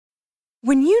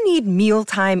When you need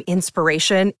mealtime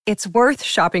inspiration, it's worth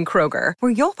shopping Kroger,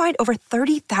 where you'll find over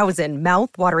 30,000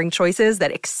 mouth-watering choices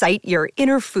that excite your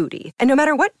inner foodie. And no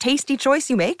matter what tasty choice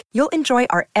you make, you'll enjoy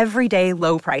our everyday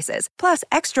low prices, plus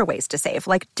extra ways to save,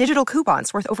 like digital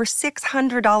coupons worth over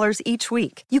 $600 each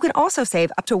week. You can also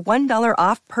save up to $1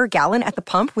 off per gallon at the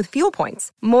pump with fuel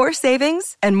points. More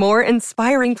savings and more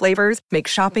inspiring flavors make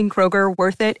shopping Kroger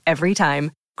worth it every time.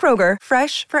 Kroger,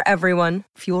 fresh for everyone.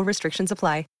 Fuel restrictions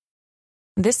apply.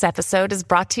 This episode is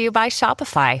brought to you by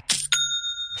Shopify.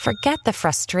 Forget the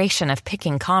frustration of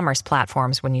picking commerce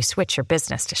platforms when you switch your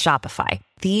business to Shopify,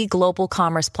 the global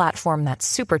commerce platform that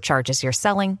supercharges your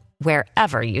selling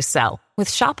wherever you sell. With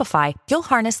Shopify, you'll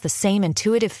harness the same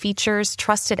intuitive features,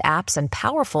 trusted apps, and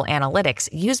powerful analytics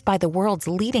used by the world's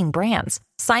leading brands.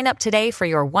 Sign up today for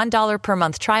your $1 per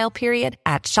month trial period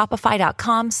at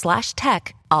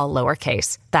shopify.com/tech, all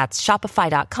lowercase. That's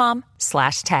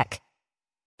shopify.com/tech.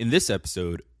 In this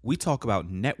episode, we talk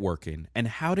about networking and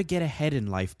how to get ahead in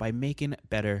life by making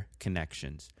better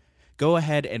connections. Go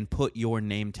ahead and put your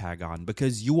name tag on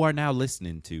because you are now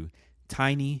listening to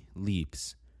Tiny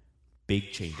Leaps,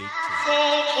 Big Change.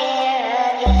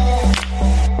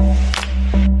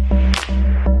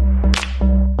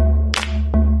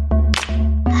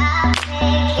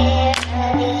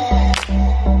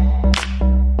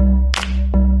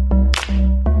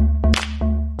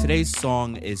 Today's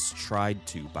song is Tried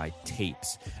To by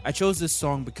Tapes. I chose this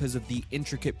song because of the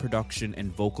intricate production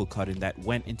and vocal cutting that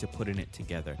went into putting it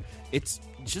together. It's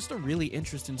just a really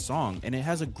interesting song, and it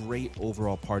has a great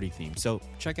overall party theme, so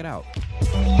check it out.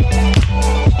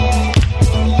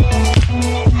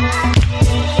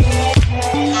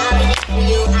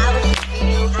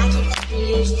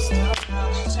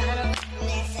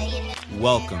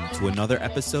 Welcome to another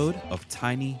episode of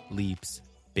Tiny Leaps,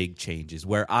 Big Changes,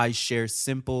 where I share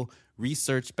simple,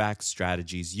 research-backed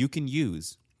strategies you can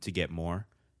use to get more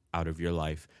out of your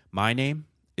life. My name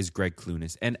is Greg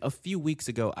Clunis, and a few weeks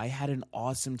ago, I had an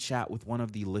awesome chat with one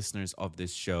of the listeners of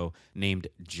this show named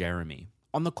Jeremy.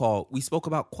 On the call, we spoke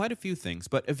about quite a few things,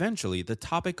 but eventually, the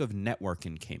topic of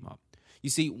networking came up. You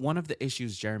see, one of the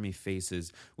issues Jeremy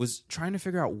faces was trying to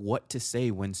figure out what to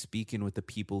say when speaking with the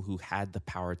people who had the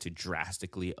power to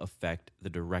drastically affect the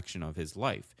direction of his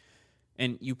life.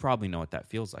 And you probably know what that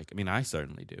feels like. I mean, I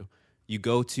certainly do. You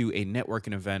go to a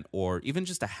networking event or even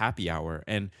just a happy hour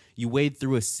and you wade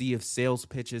through a sea of sales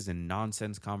pitches and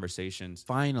nonsense conversations.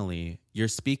 Finally, you're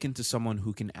speaking to someone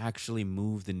who can actually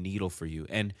move the needle for you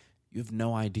and you have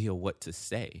no idea what to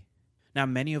say. Now,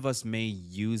 many of us may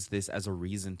use this as a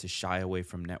reason to shy away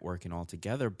from networking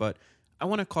altogether, but I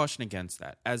want to caution against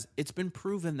that, as it's been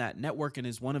proven that networking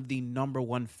is one of the number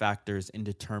one factors in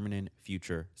determining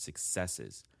future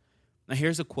successes. Now,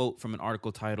 here's a quote from an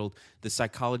article titled, "The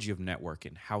Psychology of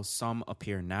Networking, How Some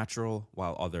Appear Natural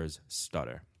While Others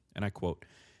Stutter." And I quote,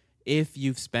 "If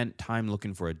you've spent time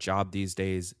looking for a job these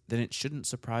days, then it shouldn't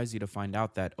surprise you to find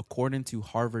out that according to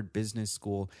Harvard Business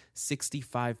School,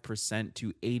 65%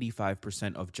 to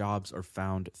 85% of jobs are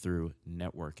found through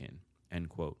networking." End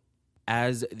quote.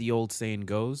 As the old saying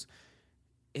goes,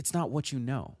 it's not what you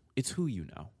know, it's who you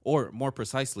know. Or more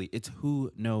precisely, it's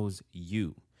who knows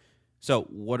you. So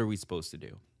what are we supposed to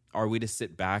do? Are we to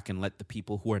sit back and let the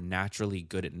people who are naturally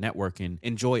good at networking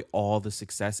enjoy all the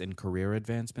success and career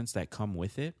advancements that come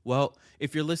with it? Well,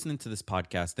 if you're listening to this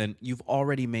podcast, then you've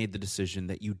already made the decision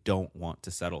that you don't want to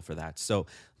settle for that. So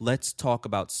let's talk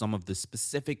about some of the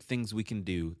specific things we can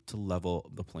do to level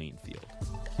the playing field.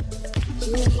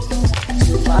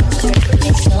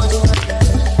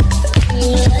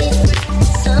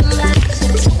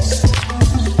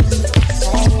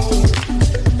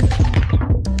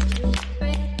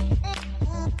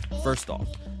 First off,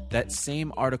 that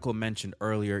same article mentioned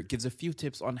earlier gives a few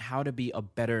tips on how to be a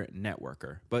better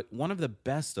networker, but one of the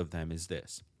best of them is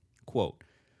this. Quote,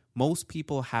 "Most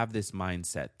people have this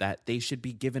mindset that they should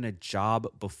be given a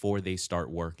job before they start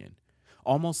working,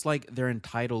 almost like they're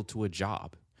entitled to a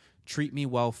job. Treat me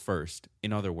well first,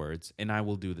 in other words, and I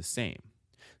will do the same.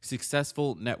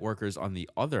 Successful networkers, on the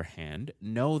other hand,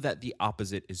 know that the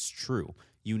opposite is true.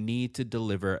 You need to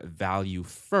deliver value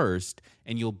first,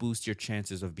 and you'll boost your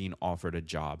chances of being offered a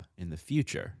job in the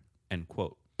future." End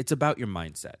quote. It's about your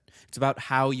mindset. It's about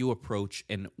how you approach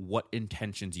and what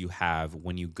intentions you have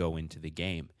when you go into the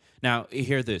game. Now,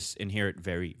 hear this and hear it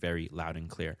very, very loud and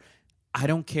clear. I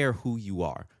don't care who you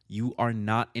are. You are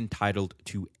not entitled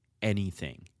to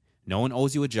anything. No one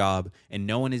owes you a job, and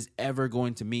no one is ever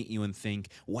going to meet you and think,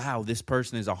 wow, this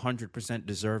person is 100%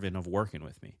 deserving of working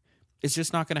with me. It's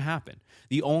just not going to happen.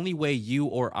 The only way you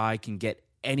or I can get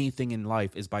anything in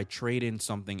life is by trading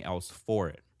something else for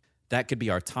it. That could be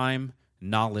our time,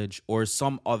 knowledge, or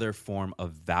some other form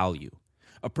of value.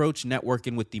 Approach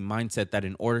networking with the mindset that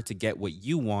in order to get what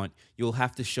you want, you'll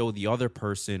have to show the other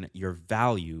person your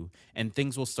value, and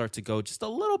things will start to go just a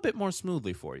little bit more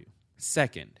smoothly for you.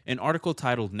 Second, an article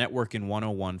titled Networking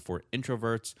 101 for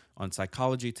Introverts on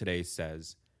Psychology Today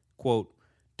says, quote,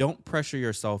 "Don't pressure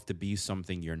yourself to be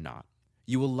something you're not.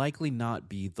 You will likely not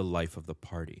be the life of the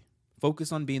party.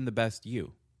 Focus on being the best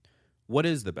you." What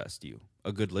is the best you?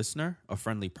 A good listener? A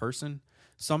friendly person?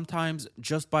 Sometimes,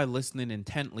 just by listening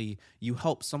intently, you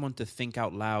help someone to think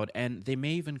out loud, and they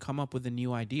may even come up with a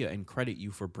new idea and credit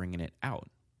you for bringing it out.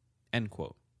 End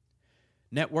quote.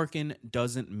 Networking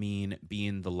doesn't mean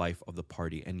being the life of the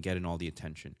party and getting all the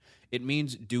attention. It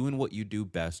means doing what you do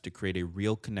best to create a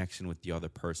real connection with the other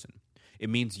person. It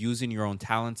means using your own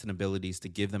talents and abilities to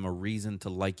give them a reason to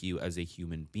like you as a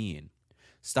human being.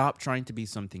 Stop trying to be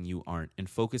something you aren't and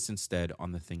focus instead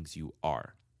on the things you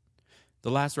are. The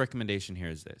last recommendation here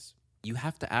is this. You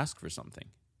have to ask for something.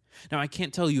 Now, I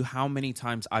can't tell you how many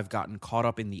times I've gotten caught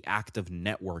up in the act of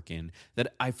networking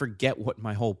that I forget what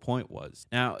my whole point was.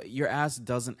 Now, your ask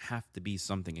doesn't have to be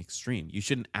something extreme. You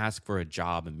shouldn't ask for a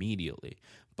job immediately,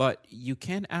 but you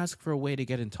can ask for a way to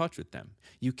get in touch with them.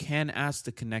 You can ask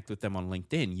to connect with them on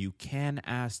LinkedIn. You can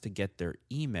ask to get their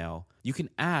email. You can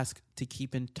ask to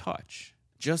keep in touch.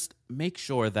 Just make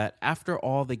sure that after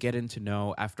all the getting to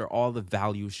know, after all the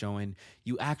value showing,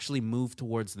 you actually move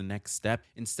towards the next step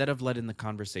instead of letting the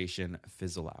conversation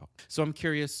fizzle out. So I'm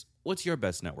curious, what's your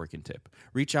best networking tip?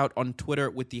 Reach out on Twitter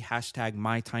with the hashtag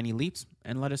MyTinyLeaps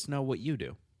and let us know what you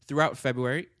do. Throughout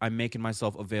February, I'm making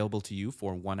myself available to you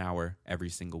for 1 hour every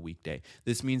single weekday.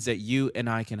 This means that you and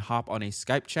I can hop on a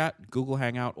Skype chat, Google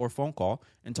Hangout, or phone call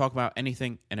and talk about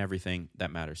anything and everything that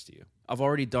matters to you. I've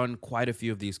already done quite a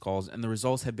few of these calls, and the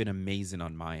results have been amazing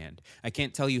on my end. I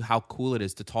can't tell you how cool it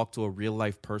is to talk to a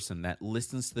real-life person that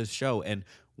listens to this show and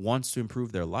wants to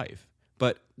improve their life.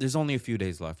 But there's only a few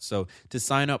days left, so to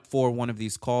sign up for one of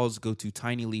these calls, go to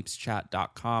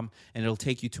tinyleapschat.com, and it'll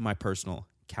take you to my personal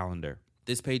calendar.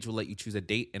 This page will let you choose a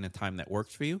date and a time that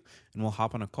works for you, and we'll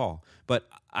hop on a call. But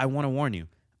I want to warn you,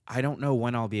 I don't know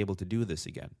when I'll be able to do this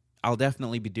again. I'll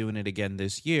definitely be doing it again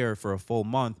this year for a full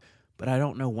month, but I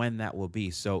don't know when that will be.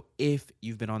 So if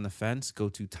you've been on the fence, go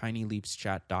to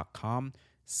tinyleapschat.com,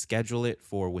 schedule it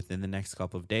for within the next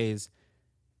couple of days,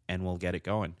 and we'll get it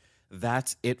going.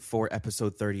 That's it for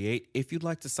episode 38. If you'd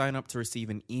like to sign up to receive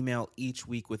an email each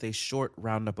week with a short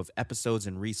roundup of episodes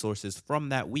and resources from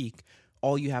that week,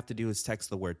 all you have to do is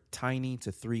text the word TINY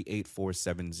to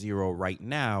 38470 right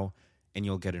now, and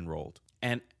you'll get enrolled.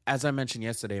 And as I mentioned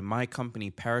yesterday, my company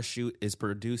Parachute is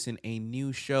producing a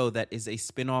new show that is a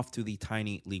spinoff to the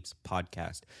Tiny Leaps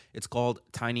podcast. It's called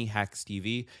Tiny Hacks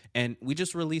TV, and we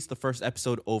just released the first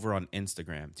episode over on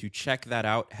Instagram. To check that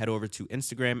out, head over to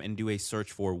Instagram and do a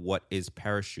search for What is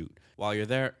Parachute. While you're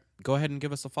there, go ahead and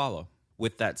give us a follow.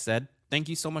 With that said, thank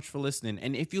you so much for listening.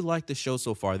 And if you like the show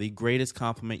so far, the greatest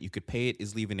compliment you could pay it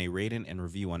is leaving a rating and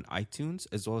review on iTunes,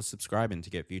 as well as subscribing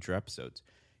to get future episodes.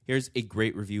 Here's a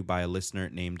great review by a listener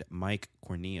named Mike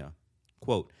Cornea.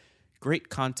 Quote, "Great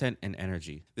content and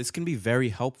energy. This can be very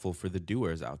helpful for the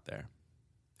doers out there."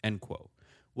 End quote.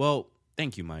 Well,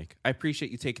 thank you, Mike. I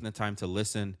appreciate you taking the time to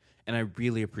listen, and I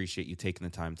really appreciate you taking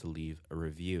the time to leave a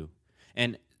review.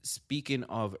 And speaking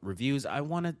of reviews, I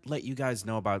want to let you guys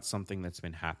know about something that's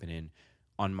been happening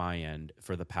on my end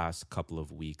for the past couple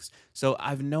of weeks. So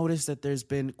I've noticed that there's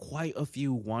been quite a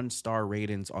few 1-star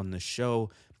ratings on the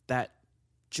show that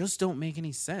just don't make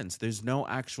any sense. There's no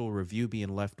actual review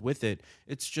being left with it.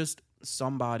 It's just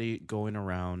somebody going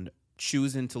around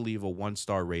choosing to leave a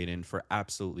 1-star rating for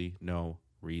absolutely no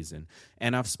reason.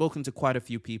 And I've spoken to quite a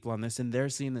few people on this, and they're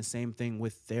seeing the same thing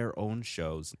with their own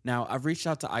shows. Now, I've reached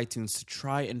out to iTunes to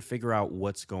try and figure out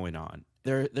what's going on.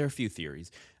 There are a few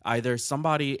theories. Either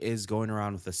somebody is going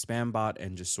around with a spam bot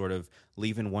and just sort of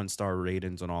leaving 1-star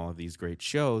ratings on all of these great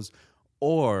shows,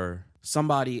 or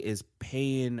somebody is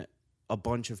paying a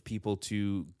bunch of people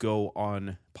to go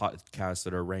on podcasts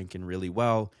that are ranking really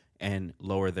well and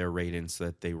lower their ratings so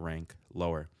that they rank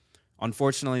lower.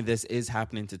 Unfortunately, this is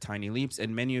happening to Tiny Leaps,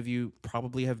 and many of you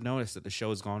probably have noticed that the show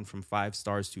has gone from 5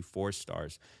 stars to 4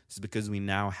 stars. This is because we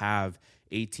now have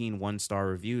 18 1-star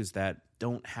reviews that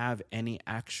don't have any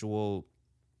actual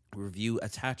review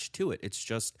attached to it. It's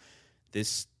just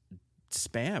this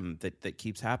spam that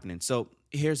keeps happening. So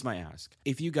here's my ask.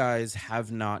 If you guys have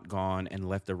not gone and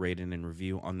left a rating and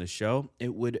review on the show,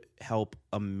 it would help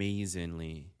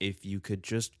amazingly if you could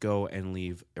just go and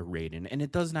leave a rating. And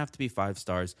it doesn't have to be 5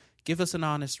 stars. Give us an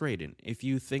honest rating. If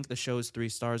you think the show is 3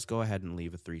 stars, go ahead and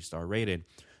leave a 3-star rating.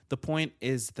 The point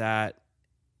is that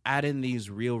adding these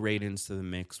real ratings to the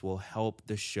mix will help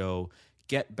the show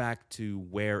get back to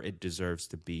where it deserves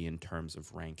to be in terms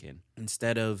of ranking,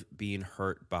 instead of being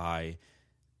hurt by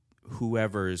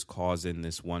whoever is causing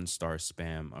this 1-star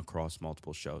spam across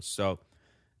multiple shows. So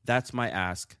that's my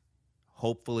ask.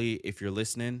 Hopefully, if you're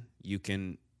listening, you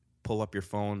can pull up your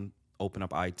phone, open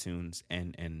up iTunes,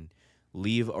 and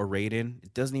leave a rating.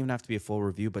 It doesn't even have to be a full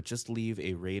review, but just leave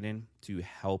a rating to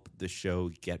help the show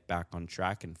get back on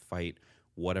track and fight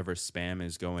whatever spam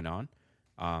is going on.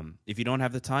 If you don't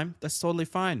have the time, that's totally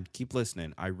fine. Keep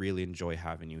listening. I really enjoy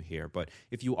having you here. But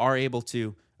if you are able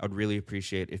to, I would really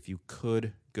appreciate if you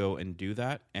could go and do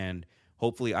that. And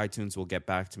hopefully iTunes will get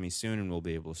back to me soon and we'll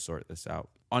be able to sort this out.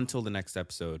 Until the next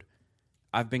episode,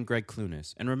 I've been Greg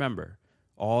Clunas. And remember,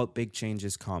 all big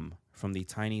changes come from the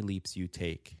tiny leaps you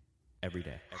take every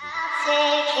day. I'll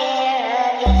take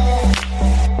care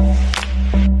of you.